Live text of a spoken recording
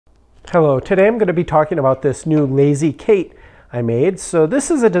Hello, today I'm going to be talking about this new Lazy Kate I made. So this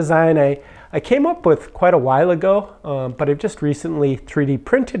is a design I came up with quite a while ago, but I've just recently 3D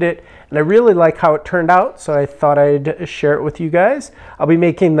printed it, and I really like how it turned out, so I thought I'd share it with you guys. I'll be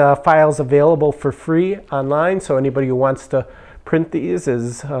making the files available for free online, so anybody who wants to print these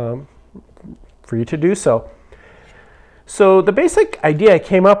is free to do so. So the basic idea I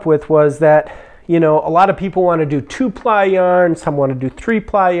came up with was that a lot of people want to do 2-ply yarn, some want to do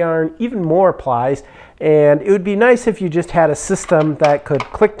 3-ply yarn, even more plies. And it would be nice if you just had a system that could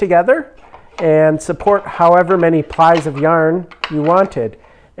click together and support however many plies of yarn you wanted.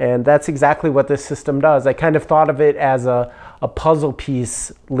 And that's exactly what this system does. I kind of thought of it as a puzzle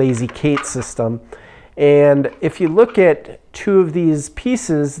piece Lazy Kate system. And if you look at two of these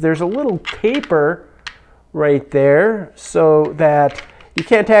pieces, there's a little taper right there so that you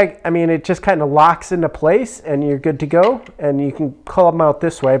can't tag, it just kind of locks into place and you're good to go. And you can pull them out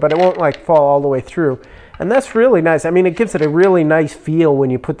this way, but it won't fall all the way through. And that's really nice. It gives it a really nice feel when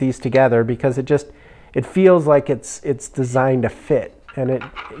you put these together because it feels like it's designed to fit, and it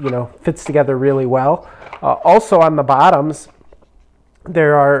fits together really well. Also on the bottoms,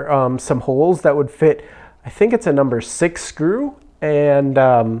 there are some holes that would fit, I think it's a number 6 screw,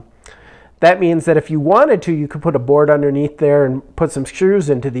 and that means that if you wanted to, you could put a board underneath there and put some screws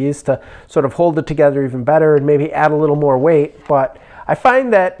into these to sort of hold it together even better and maybe add a little more weight. But I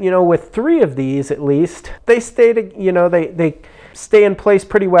find that, with 3 of these at least, they stay they stay in place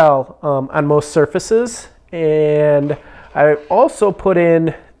pretty well on most surfaces. And I also put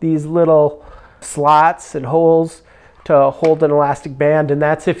in these little slots and holes to hold an elastic band, and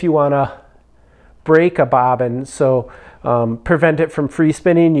that's if you want to break a bobbin. So prevent it from free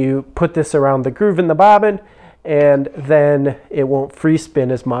spinning, you put this around the groove in the bobbin, and then it won't free spin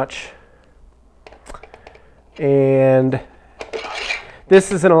as much. And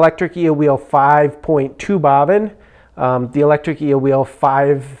this is an electric eel wheel 5.2 bobbin. The electric eel wheel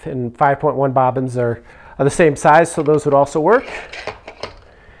 5 and 5.1 bobbins are the same size, so those would also work.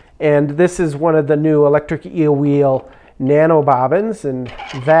 And this is one of the new electric eel wheel nano bobbins, and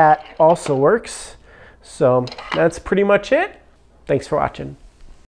that also works. So that's pretty much it. Thanks for watching.